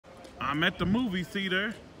I'm at the movie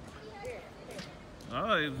theater.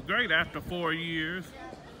 Oh, it's great after 4 years.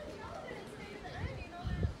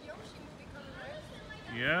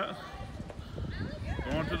 Yeah.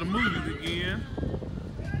 Going to the movies again.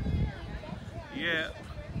 Yeah.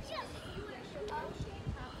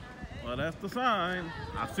 Well, that's the sign.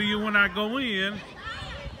 I'll see you when I go in.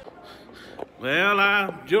 Well,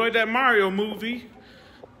 I enjoyed that Mario movie.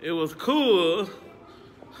 It was cool.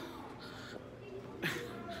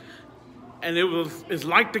 And it's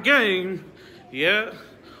like the game. Yeah.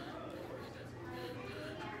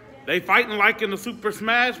 They fighting like in the Super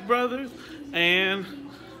Smash Brothers and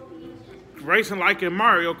racing like in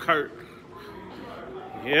Mario Kart.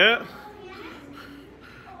 Yeah.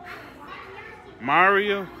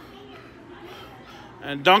 Mario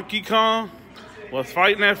and Donkey Kong was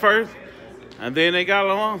fighting at first, and then they got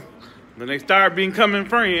along. Then they started becoming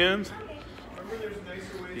friends.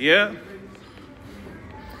 Yeah.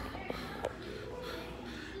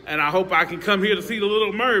 And I hope I can come here to see the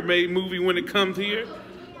Little Mermaid movie when it comes here.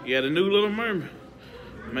 Yeah, the new Little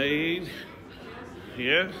Mermaid.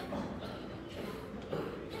 Yeah.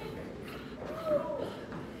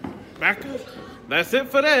 Back up. That's it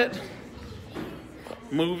for that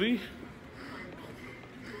movie.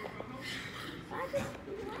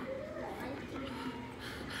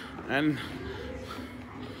 And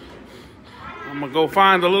I'm gonna go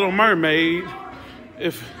find the Little Mermaid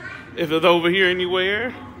if it's over here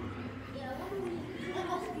anywhere.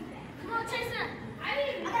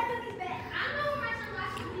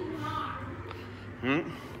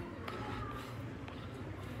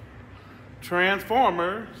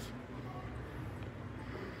 Transformers.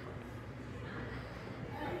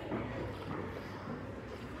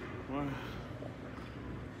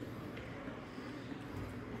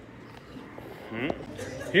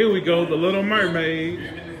 Here we go, the Little Mermaid.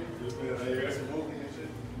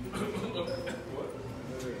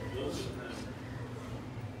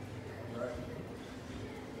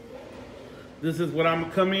 This is what I'm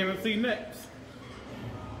gonna come in and see next.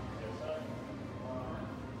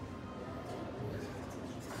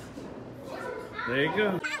 There you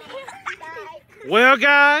go. Well,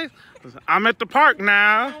 guys, I'm at the park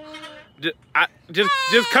now.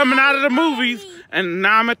 Just coming out of the movies, and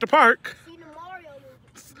now I'm at the park.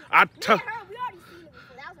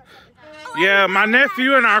 Yeah, my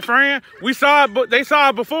nephew and our friend, we saw it, but they saw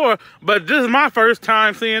it before, but this is my first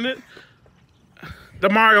time seeing it. The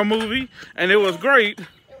Mario movie, and it was great.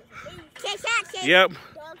 Yep.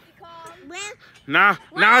 Now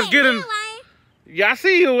it's getting. Yeah, I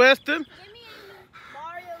see you, Weston.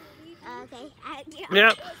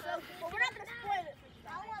 Yep.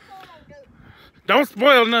 Don't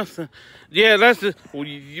spoil nothing. Yeah, that's just.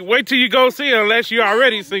 You wait till you go see it, unless you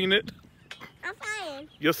already seen it. I'm fine.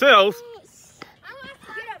 Yourselves.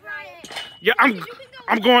 Yeah,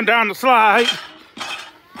 I'm going down the slide.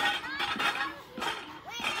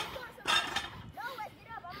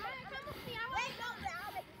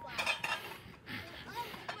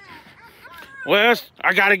 Well,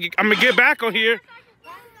 I'm gonna get back on here.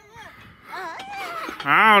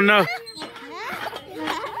 I don't know.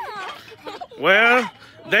 Well,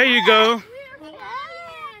 there you go.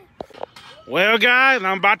 Well, guys,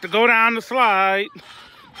 I'm about to go down the slide.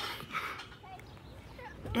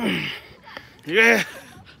 Yeah.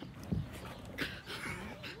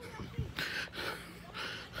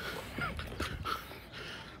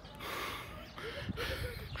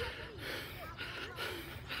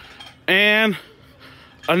 And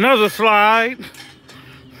another slide.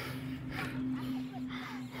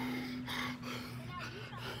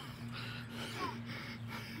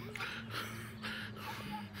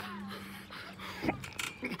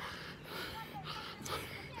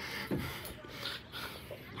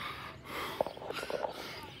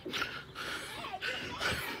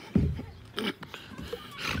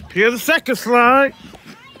 Here's the second slide.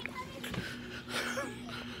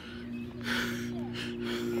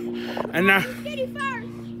 And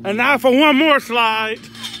now for one more slide.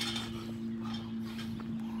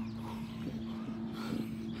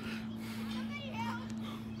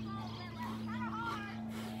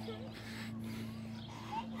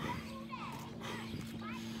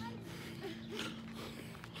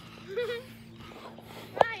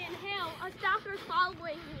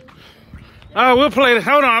 Oh, we'll play it.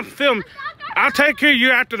 Hold on, film. I'll take care of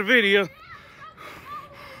you after the video.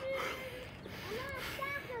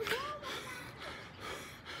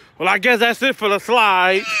 Well, I guess that's it for the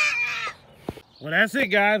slide. Well, that's it,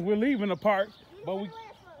 guys. We're leaving the park, but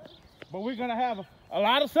we're gonna have a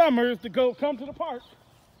lot of summers to come to the park.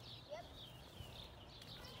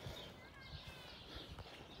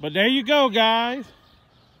 But there you go, guys.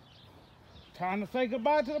 Time to say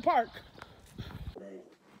goodbye to the park.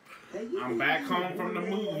 I'm back home from the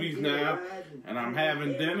movies now, and I'm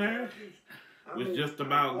having dinner. It's just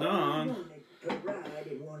about done.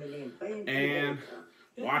 And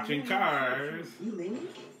watching Cars.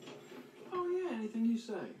 Oh yeah, anything you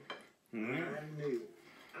say. I knew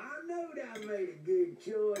I made a good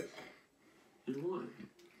choice. And what?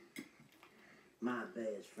 My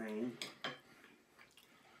best friend.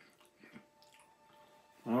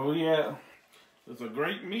 Oh yeah, it's a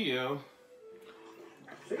great meal.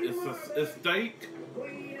 It's a steak,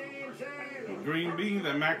 green beans,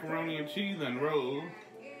 and macaroni and cheese and rolls.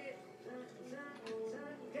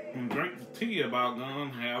 And drink the tea about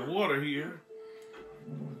done. Have water here.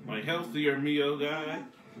 Like healthier meal, guys.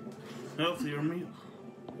 Healthier meal.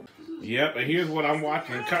 Yep, and here's what I'm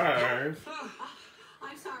watching, Cars.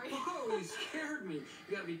 I'm sorry. Oh, you scared me.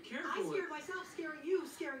 You gotta be careful. I scared myself, scaring you,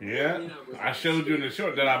 scaring Yeah, I showed you in the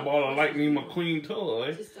short that I bought a Lightning McQueen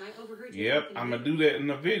toy. Yep, I'm gonna do that in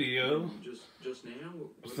the video Just now.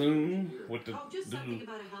 soon with the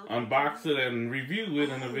unbox it and review it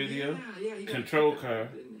in the video. Control car.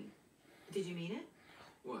 Did you mean it?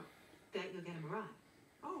 What? That you'll get him a ride.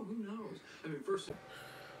 Oh, who knows? I mean, first.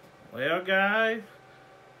 Well, guys,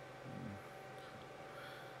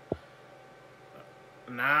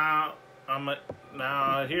 now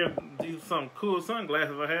here these are some cool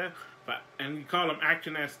sunglasses I have, and you call them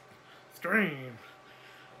Action Extreme.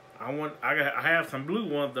 I have some blue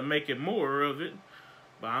ones to make it more of it,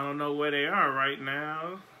 but I don't know where they are right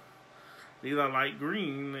now. These are like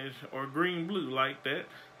greenish or green blue like that.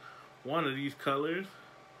 One of these colors.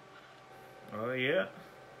 Oh yeah.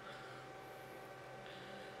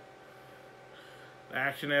 The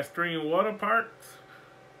Action Extreme water parks.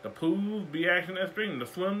 The pools be Action Extreme. The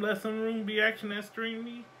swim lesson room be Action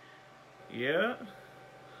Extreme. Yeah.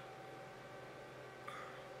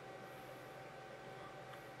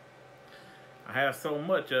 I have so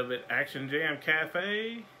much of it. Action Jam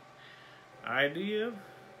Cafe. Ideas.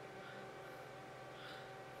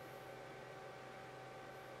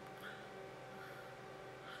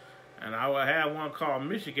 And I would have one called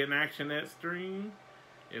Michigan Action Extreme,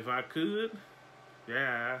 if I could.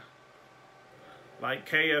 Yeah. Like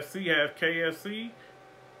KFC has KFC,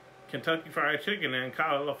 Kentucky Fried Chicken, and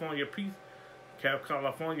California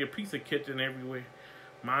Pizza Kitchen everywhere.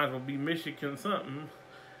 Mine will be Michigan something.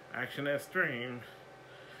 Action Extreme.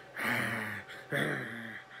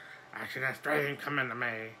 Action Extreme coming to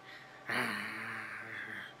me.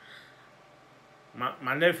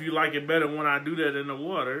 My nephew like it better when I do that in the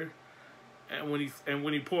water. And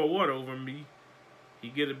when he pour water over me, he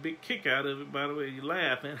get a big kick out of it. By the way, he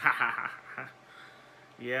laughing. Ha ha ha ha.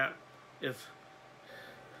 Yeah, it's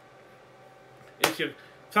your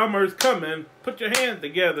summer's coming. Put your hands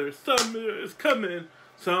together. Summer is coming.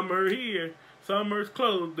 Summer here. Summer's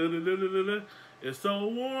close. Da, da, da, da, da. It's so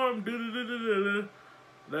warm. Da, da, da, da, da, da.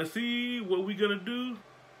 Let's see what we gonna do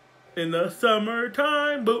in the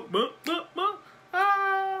summertime. Boop, boop, boop, boop.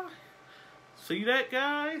 Ah. See that,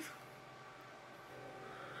 guys?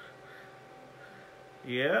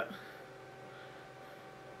 Yeah.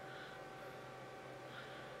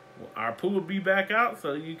 Our pool will be back out,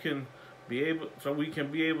 so we can be able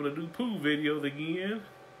to do pool videos again.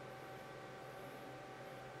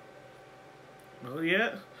 Oh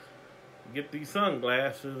yeah. Get these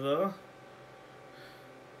sunglasses.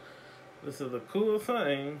 This is a cool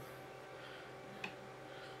thing.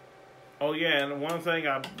 Oh yeah, and one thing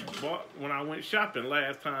I bought when I went shopping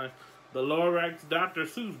last time, the Lorax Dr.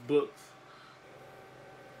 Seuss books.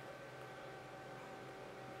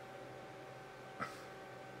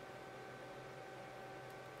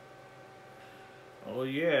 Oh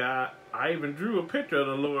yeah, I even drew a picture of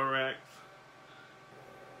the Lorax.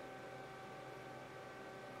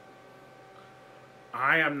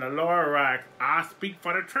 I am the Lorax. I speak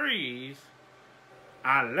for the trees.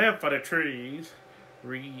 I live for the trees.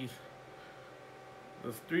 Reads.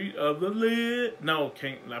 The street of the lid. No,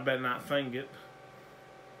 can't. I better not sing it.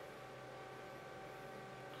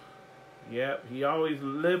 Yep, he always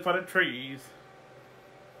lived for the trees.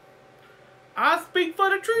 I speak for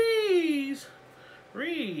the trees.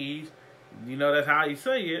 Reads. You know that's how you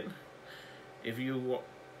say it. If you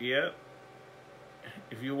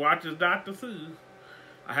watch his Dr. Seuss.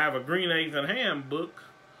 I have a Green Eggs and Ham book.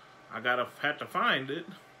 I have to find it.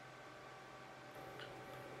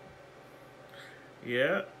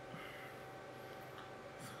 Yeah.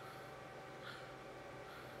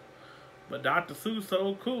 But Dr. Seuss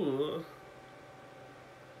so cool.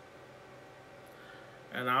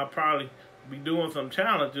 And I'll probably be doing some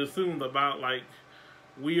challenges soon about like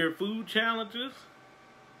weird food challenges.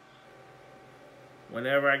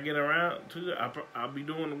 whenever I get around to it, I'll be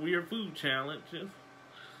doing the weird food challenges.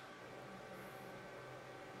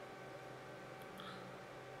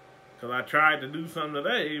 Because I tried to do something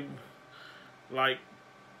today, like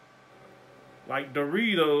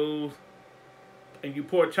Doritos, and you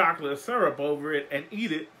pour chocolate syrup over it and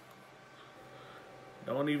eat it.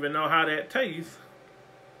 Don't even know how that tastes.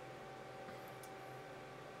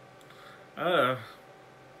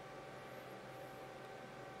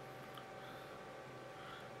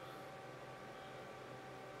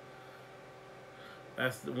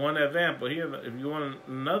 That's one example. Here, if you want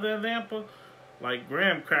another example, like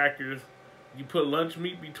graham crackers, you put lunch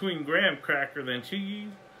meat between graham crackers and cheese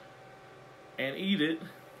and eat it.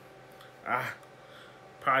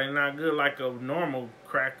 Probably not good like a normal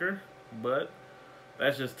cracker, but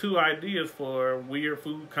that's just two ideas for weird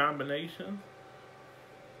food combinations.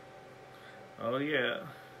 Oh yeah.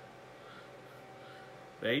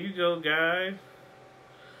 There you go, guys.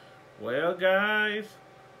 Well, guys,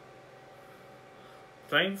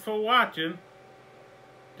 thanks for watching.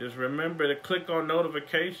 Just remember to click on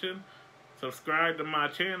notification, subscribe to my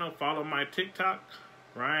channel, follow my TikTok,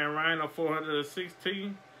 Ryan Rhino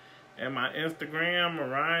 416, and my Instagram,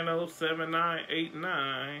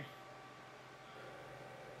 Rhino7989.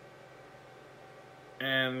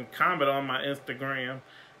 And comment on my Instagram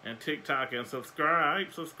and TikTok and subscribe.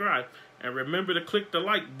 And remember to click the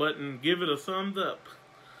like button, give it a thumbs up.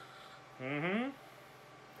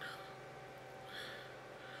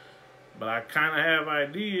 But I kind of have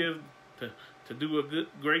ideas to do a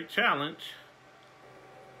great challenge.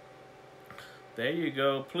 There you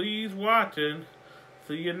go. Please watching.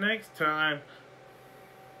 See you next time.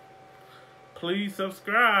 Please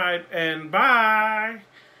subscribe and bye.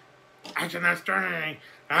 Action that string.